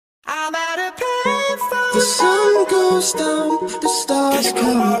The sun goes down, the stars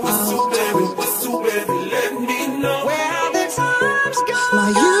come out. Let me know where the times go. My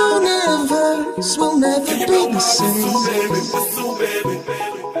universe will never be the same.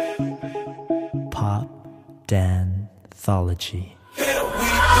 Pop Danthology.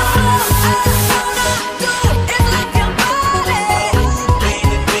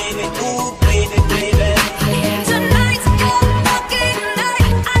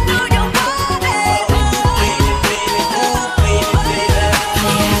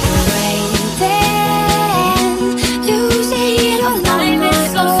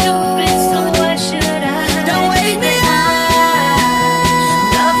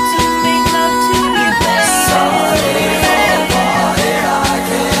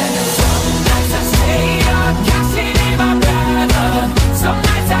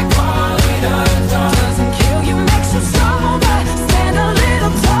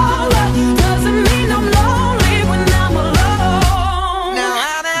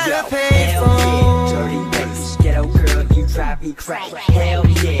 Hell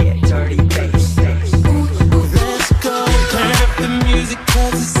yeah, dirty bass. Let's go. Turn up the music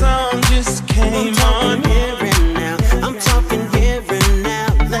 'cause the song just came on. Here and now, I'm talking here and now.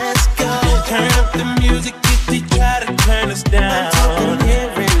 Let's go. Turn up the music if they try to turn us down. I'm talking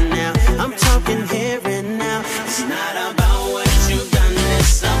here and now. I'm talking here and now. It's not about what you've done,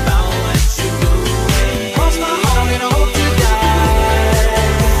 it's about what you're doing. Cross my heart and I hope you die.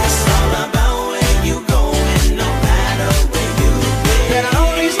 It's all about where you going, no matter where you've been. And I'll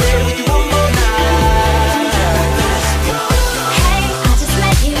only stay with you one more night. Let's go. Hey, I just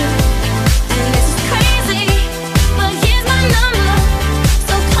met you, and this is crazy, but here's my number,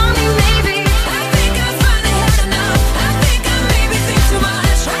 so call me maybe. I think I finally had enough. I think I maybe think too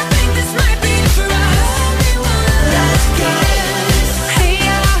much. I think this might be it for us. Let's go. Hey,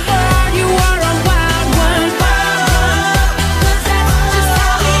 I heard you were a wild one, 'cause that's just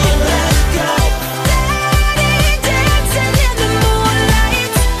how we Let's go. Steady dancing in the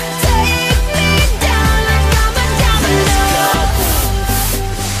moonlight. Take me down like I'm a diamond.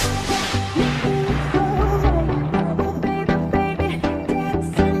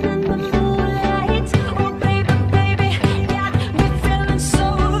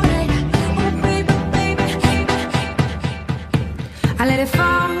 I let it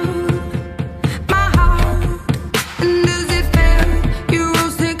fall, my heart, and as it fell, you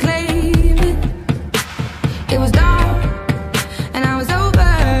rose to claim it. It was dark, and I was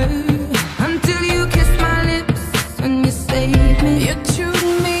over, until you kissed my lips, and you saved me. You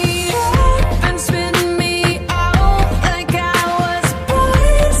chewed me up and spit me out, like I was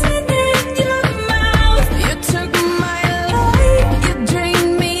poison in your mouth. You took my life, you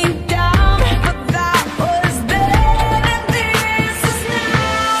drained me down, but that was then, and this is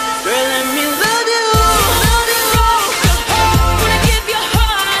now. Girl, let me love you. Wanna give your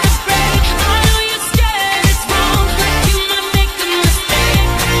heart a break. I know you're scared it's wrong, but you might make a mistake.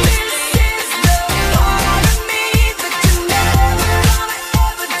 This is the part of me that you never gonna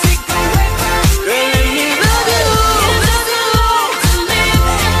ever take away from me. Girl, let me love you. There's no life to live,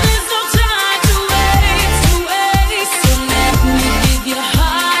 and there's no time to waste. So let me give your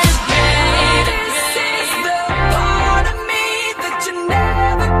heart a break. This is the part of me that you're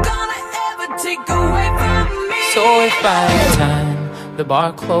never gonna ever take away from me. So if by the time the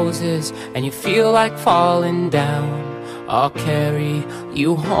bar closes and you feel like falling down, I'll carry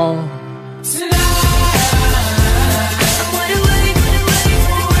you home.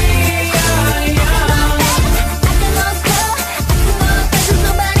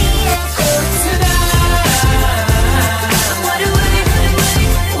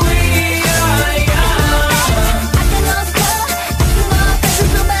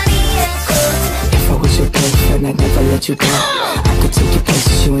 If I was your girlfriend, I'd never let you go. I could take you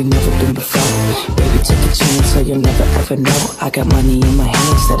places you ain't never been before. Baby, take a chance so you'll never ever know. I got money in my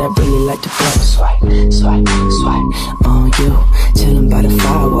hands that I really like to blow. Swipe, swipe, swipe on you. Chillin' by the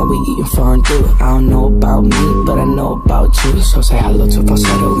fire while we eating fondue. I don't know about me, but I know about you. So say hello to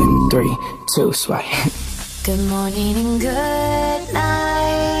falsetto in 3, 2, swipe. Good morning and good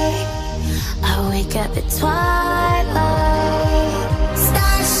night. I wake up at twilight.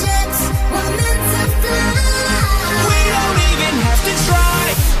 Starships were meant to fly. We don't even have to try.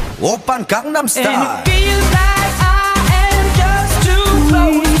 Oppan Gangnam And Style. it feels like I am just too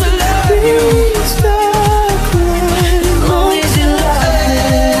close to love you. Long as you love me.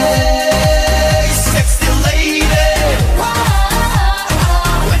 Hey, sexy lady.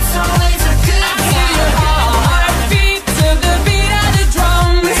 Whoa, it's always a good I hear your time. heartbeat to the beat of the drum.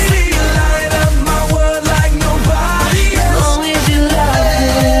 Baby, you light up my world like nobody else. Long as you love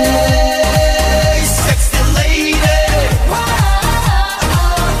me.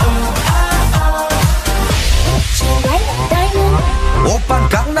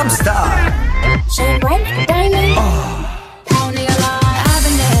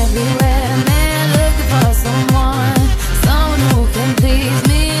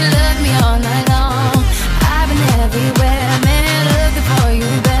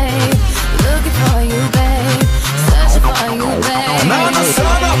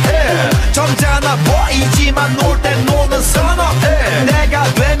 나이지만 놀 땐 노는 선어해 내가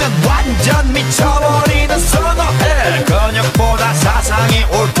되면 완전 미쳐버리는 선어해 근육보다 사상이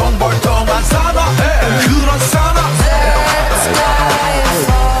울퉁불퉁한 선어해 그런 선어해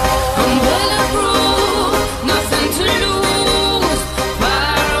I'm bulletproof, nothing to lose.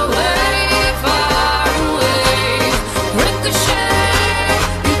 Far away, ricochet.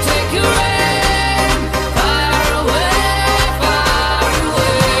 You take your aim. Far away.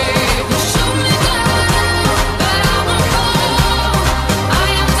 You shoot me down, but I won't fall. I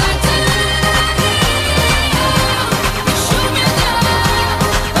am titanium. You shoot me down,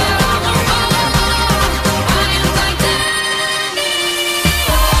 but I won't fall. I am titanium.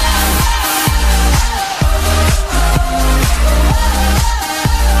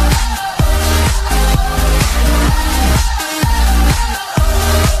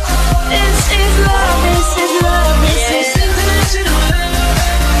 This is love, this is love, this is international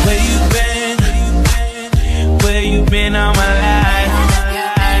love. Where you been? Where you been all my life?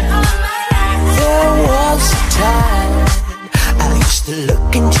 There was a time I used to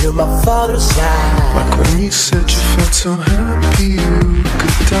look into my father's eyes. Like when you said you felt so happy you